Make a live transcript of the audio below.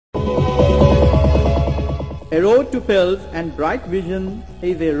A road to pills and bright vision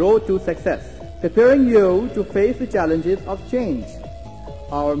is a road to success, preparing you to face the challenges of change.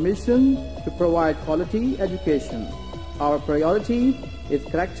 Our mission to provide quality education. Our priority is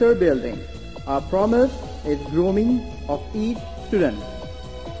character building. Our promise is grooming of each student.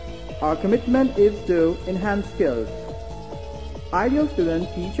 Our commitment is to enhance skills. Ideal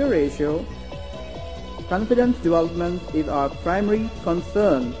student-teacher ratio. Confidence development is our primary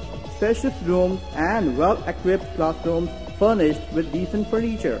concern. Spacious rooms and well-equipped classrooms furnished with decent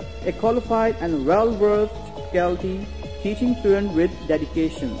furniture. A qualified and well-versed faculty teaching students with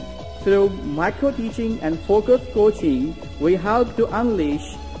dedication. Through micro-teaching and focused coaching, we help to unleash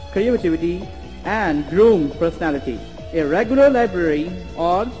creativity and groom personality. A regular library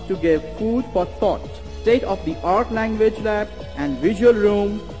ought to give food for thought. State-of-the-art language lab and visual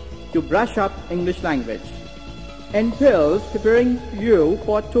room to brush up English language. And pills preparing you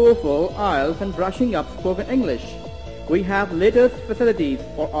for TOEFL, IELTS and brushing up spoken English. We have latest facilities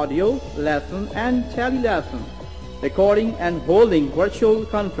for audio, lesson and tele-lesson, recording and holding virtual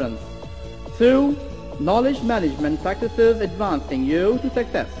conference. Through knowledge management practices advancing you to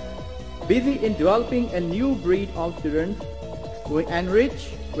success. Busy in developing a new breed of students, we enrich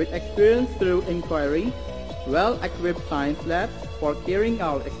with experience through inquiry, well-equipped science labs for carrying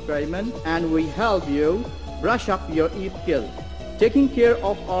out experiments, and we help you brush up your e-skills. Taking care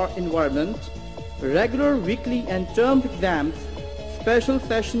of our environment, regular weekly and term exams, special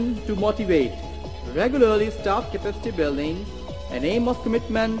session to motivate, regularly staff capacity building, an aim of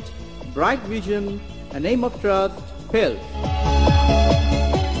commitment, bright vision, a name of trust, pills.